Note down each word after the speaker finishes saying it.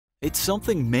It's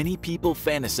something many people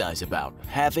fantasize about,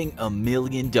 having $1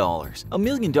 million. $1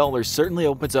 million certainly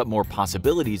opens up more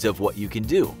possibilities of what you can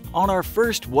do. On our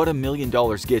first What $1 Million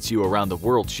Gets You Around the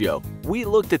World show, we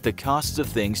looked at the costs of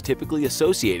things typically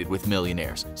associated with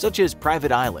millionaires, such as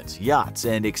private islands, yachts,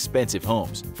 and expensive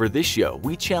homes. For this show,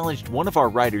 we challenged one of our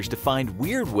writers to find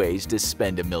weird ways to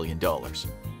spend $1 million.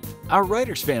 Our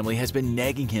writer's family has been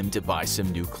nagging him to buy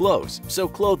some new clothes, so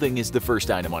clothing is the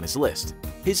first item on his list.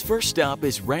 His first stop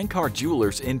is Rankar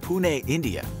Jewelers in Pune,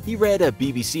 India. He read a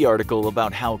BBC article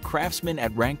about how craftsmen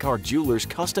at Rankar Jewelers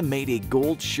custom-made a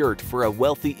gold shirt for a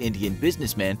wealthy Indian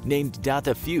businessman named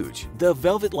Datta Fuge. The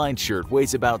velvet-lined shirt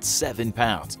weighs about 7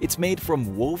 pounds. It's made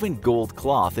from woven gold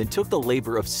cloth and took the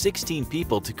labor of 16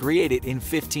 people to create it in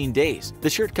 15 days. The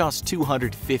shirt costs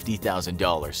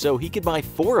 $250,000, so he could buy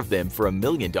 4 of them for $1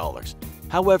 million.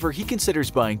 However, he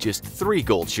considers buying just 3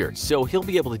 gold shirts, so he'll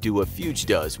be able to do what Fuge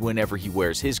does whenever he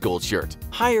wears his gold shirt: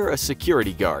 hire a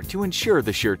security guard to ensure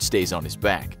the shirt stays on his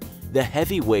back. The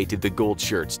heavy weight of the gold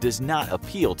shirts does not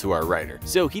appeal to our writer,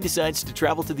 so he decides to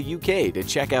travel to the UK to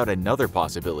check out another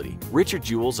possibility. Richard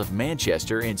Jewels of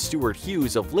Manchester and Stuart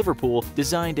Hughes of Liverpool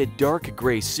designed a dark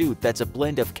gray suit that's a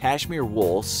blend of cashmere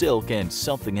wool, silk, and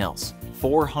something else.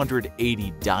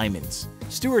 480 diamonds.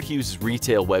 Stuart Hughes'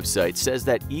 retail website says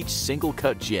that each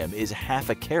single-cut gem is half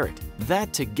a carat.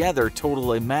 That together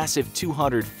total a massive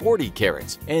 240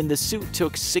 carats, and the suit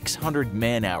took 600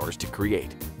 man-hours to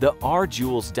create. The R.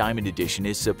 Jewels Diamond Edition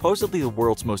is supposedly the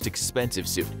world's most expensive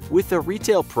suit, with a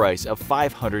retail price of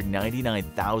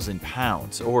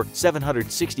 £599,000 or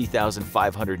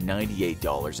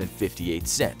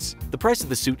 $760,598.58. The price of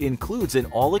the suit includes an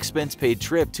all-expense-paid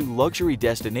trip to luxury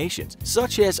destinations,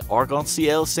 such as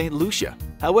Arc-en-Ciel St. Lucia.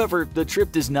 However, the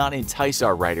trip does not entice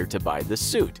our writer to buy the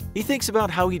suit. He thinks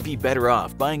about how he'd be better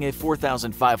off buying a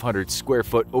 4,500 square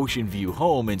foot ocean view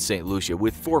home in St. Lucia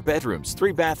with 4 bedrooms,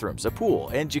 3 bathrooms, a pool,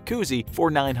 and jacuzzi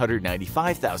for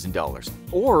 $995,000,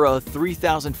 or a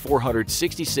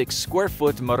 3,466 square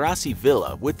foot Marassi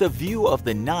villa with a view of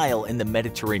the Nile and the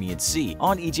Mediterranean Sea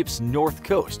on Egypt's north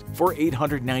coast for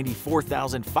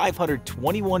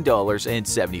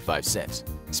 $894,521.75.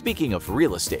 Speaking of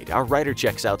real estate, our writer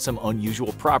checks out some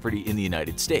unusual property in the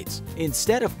United States.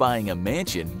 Instead of buying a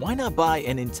mansion, why not buy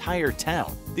an entire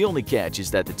town? The only catch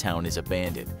is that the town is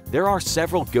abandoned. There are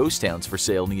several ghost towns for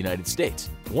sale in the United States.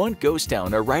 One ghost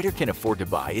town a writer can afford to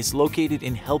buy is located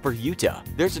in Helper, Utah.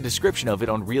 There's a description of it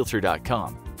on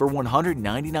Realtor.com. For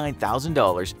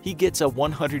 $199,000, he gets a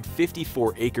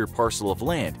 154-acre parcel of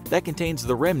land that contains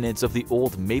the remnants of the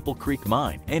old Maple Creek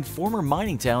mine and former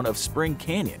mining town of Spring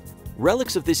Canyon.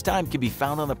 Relics of this time can be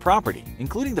found on the property,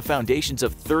 including the foundations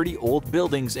of 30 old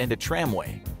buildings and a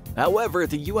tramway. However,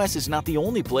 the US is not the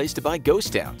only place to buy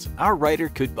ghost towns. Our writer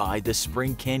could buy the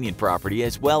Spring Canyon property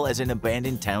as well as an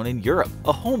abandoned town in Europe.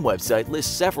 A home website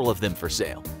lists several of them for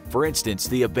sale. For instance,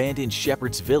 the abandoned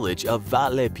shepherd's village of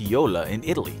Valle Piola in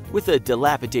Italy, with a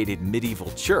dilapidated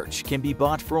medieval church, can be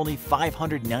bought for only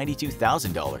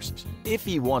 $592,000. If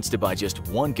he wants to buy just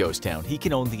one ghost town, he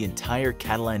can own the entire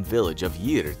Catalan village of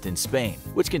Llert in Spain,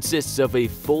 which consists of a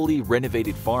fully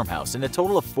renovated farmhouse and a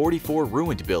total of 44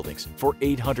 ruined buildings for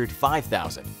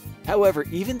 $805,000. However,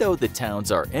 even though the towns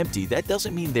are empty, that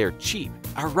doesn't mean they're cheap.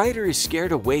 Our writer is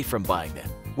scared away from buying them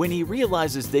when he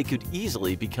realizes they could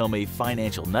easily become a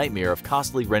financial nightmare of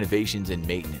costly renovations and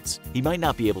maintenance. He might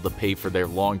not be able to pay for their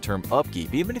long-term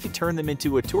upkeep even if he turned them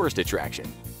into a tourist attraction.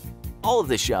 All of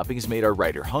this shopping has made our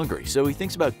writer hungry, so he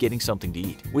thinks about getting something to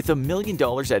eat. With $1 million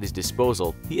at his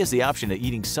disposal, he has the option of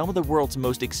eating some of the world's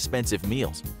most expensive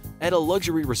meals. At a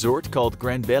luxury resort called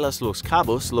Gran Velas Los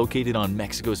Cabos, located on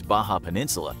Mexico's Baja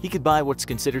Peninsula, he could buy what's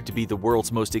considered to be the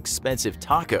world's most expensive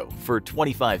taco for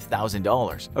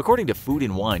 $25,000. According to Food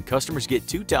 & Wine, customers get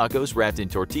 2 tacos wrapped in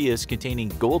tortillas containing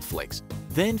gold flakes,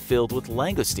 then filled with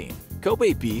langoustine,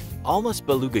 Kobe beef, almas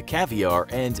beluga caviar,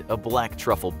 and a black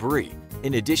truffle brie.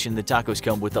 In addition, the tacos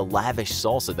come with a lavish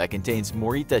salsa that contains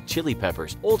morita chili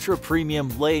peppers, ultra-premium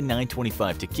Ley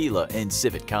 925 tequila, and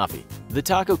civet coffee. The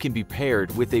taco can be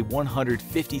paired with a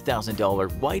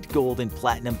 $150,000 white, gold, and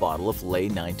platinum bottle of Ley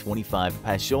 925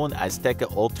 Pasion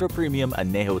Azteca Ultra-Premium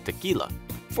Anejo Tequila.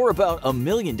 For about $1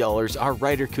 million, our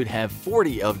writer could have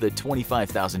 40 of the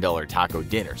 $25,000 taco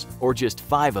dinners, or just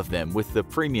 5 of them with the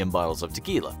premium bottles of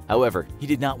tequila. However, he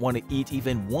did not want to eat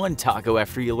even one taco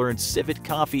after he learned civet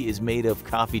coffee is made of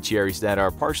coffee cherries that are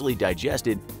partially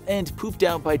digested and pooped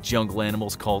out by jungle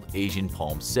animals called Asian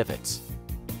palm civets.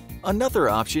 Another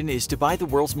option is to buy the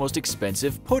world's most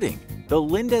expensive pudding. The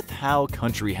Lindith Howe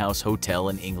Country House Hotel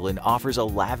in England offers a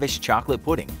lavish chocolate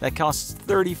pudding that costs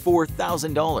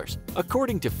 $34,000.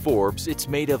 According to Forbes, it's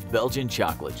made of Belgian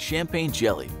chocolate, champagne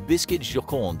jelly, biscuit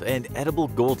Joconde, and edible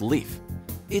gold leaf.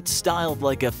 It's styled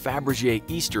like a Fabergé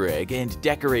Easter egg and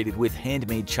decorated with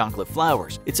handmade chocolate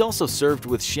flowers. It's also served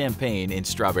with champagne and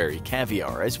strawberry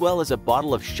caviar, as well as a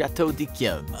bottle of Chateau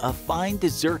d'Yquem, a fine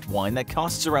dessert wine that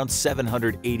costs around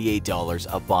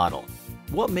 $788 a bottle.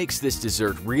 What makes this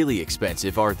dessert really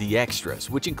expensive are the extras,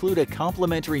 which include a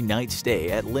complimentary night stay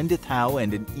at Lindith Howe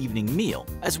and an evening meal,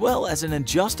 as well as an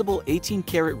adjustable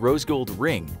 18-karat rose gold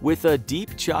ring with a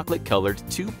deep chocolate-colored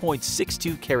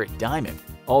 2.62-carat diamond.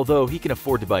 Although he can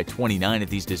afford to buy 29 of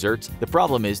these desserts, the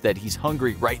problem is that he's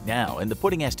hungry right now and the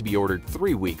pudding has to be ordered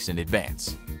 3 weeks in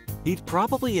advance. He'd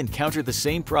probably encounter the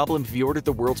same problem if he ordered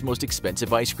the world's most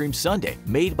expensive ice cream sundae,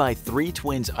 made by Three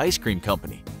Twins Ice Cream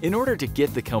Company. In order to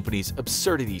get the company's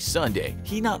Absurdity Sundae,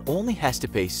 he not only has to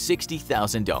pay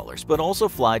 $60,000, but also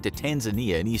fly to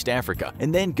Tanzania in East Africa,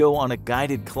 and then go on a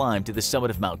guided climb to the summit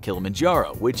of Mount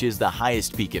Kilimanjaro, which is the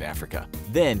highest peak in Africa.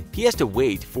 Then, he has to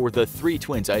wait for the Three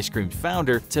Twins Ice Cream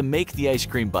founder to make the ice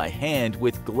cream by hand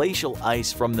with glacial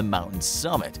ice from the mountain's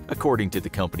summit, according to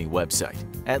the company website.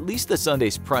 At least the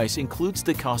sundae's price includes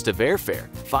the cost of airfare,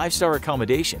 5-star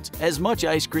accommodations, as much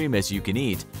ice cream as you can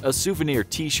eat, a souvenir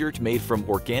t-shirt made from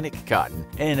organic cotton,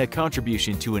 and a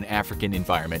contribution to an African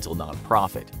environmental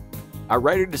nonprofit. Our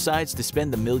writer decides to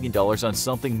spend the $1 million on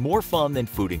something more fun than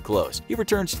food and clothes. He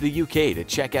returns to the UK to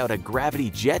check out a Gravity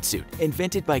jet suit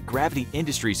invented by Gravity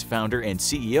Industries founder and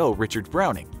CEO Richard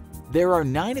Browning. There are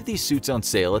 9 of these suits on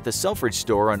sale at the Selfridge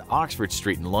store on Oxford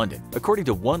Street in London. According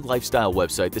to one lifestyle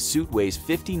website, the suit weighs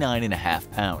 59.5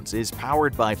 pounds, is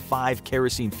powered by 5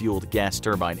 kerosene-fueled gas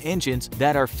turbine engines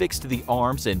that are fixed to the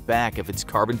arms and back of its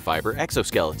carbon fiber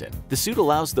exoskeleton. The suit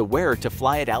allows the wearer to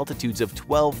fly at altitudes of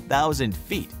 12,000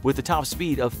 feet with a top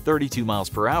speed of 32 miles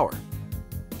per hour.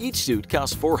 Each suit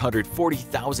costs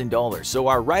 $440,000, so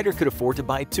our writer could afford to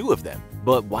buy 2 of them.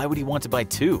 But why would he want to buy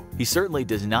 2? He certainly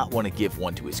does not want to give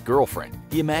one to his girlfriend.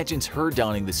 He imagines her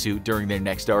donning the suit during their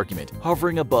next argument,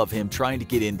 hovering above him trying to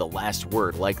get in the last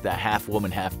word like the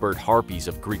half-woman half-bird harpies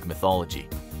of Greek mythology.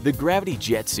 The Gravity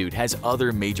jet suit has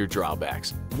other major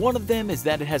drawbacks. One of them is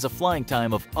that it has a flying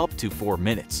time of up to 4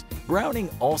 minutes. Browning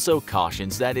also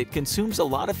cautions that it consumes a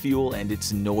lot of fuel and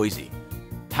it's noisy.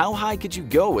 How high could you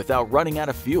go without running out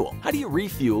of fuel? How do you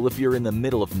refuel if you're in the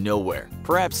middle of nowhere?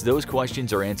 Perhaps those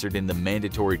questions are answered in the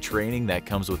mandatory training that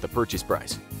comes with the purchase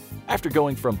price. After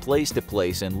going from place to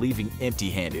place and leaving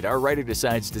empty-handed, our writer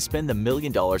decides to spend the $1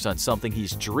 million on something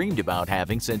he's dreamed about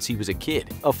having since he was a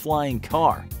kid, a flying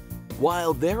car.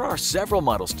 While there are several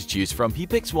models to choose from, he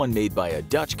picks one made by a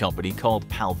Dutch company called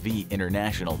PAL-V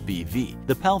International BV.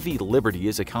 The PAL-V Liberty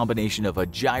is a combination of a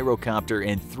gyrocopter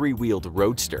and 3-wheeled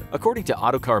roadster. According to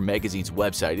Autocar Magazine's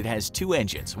website, it has 2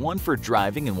 engines, one for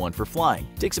driving and one for flying.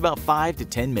 It takes about 5 to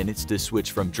 10 minutes to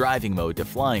switch from driving mode to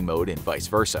flying mode and vice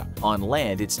versa. On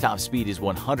land, its top speed is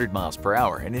 100 miles per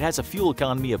hour and it has a fuel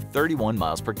economy of 31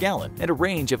 miles per gallon and a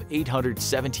range of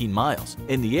 817 miles.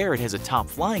 In the air, it has a top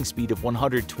flying speed of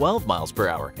 112 miles per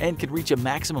hour and can reach a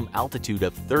maximum altitude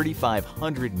of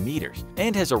 3,500 meters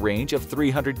and has a range of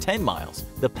 310 miles.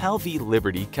 The PAL-V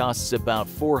Liberty costs about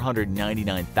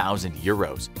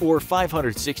 €499,000 or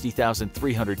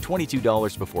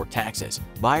 $560,322 before taxes.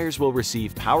 Buyers will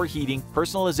receive power heating,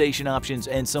 personalization options,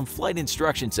 and some flight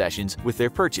instruction sessions with their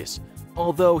purchase.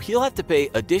 Although he'll have to pay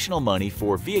additional money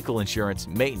for vehicle insurance,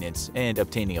 maintenance, and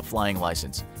obtaining a flying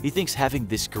license. He thinks having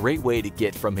this great way to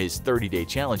get from his 30-day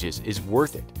challenges is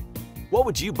worth it. What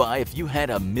would you buy if you had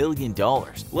 $1 million?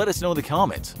 Let us know in the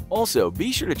comments. Also,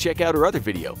 be sure to check out our other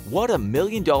video, What $1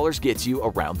 Million Gets You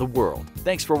Around the World.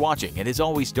 Thanks for watching, and as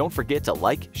always, don't forget to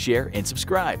like, share, and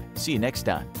subscribe. See you next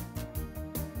time.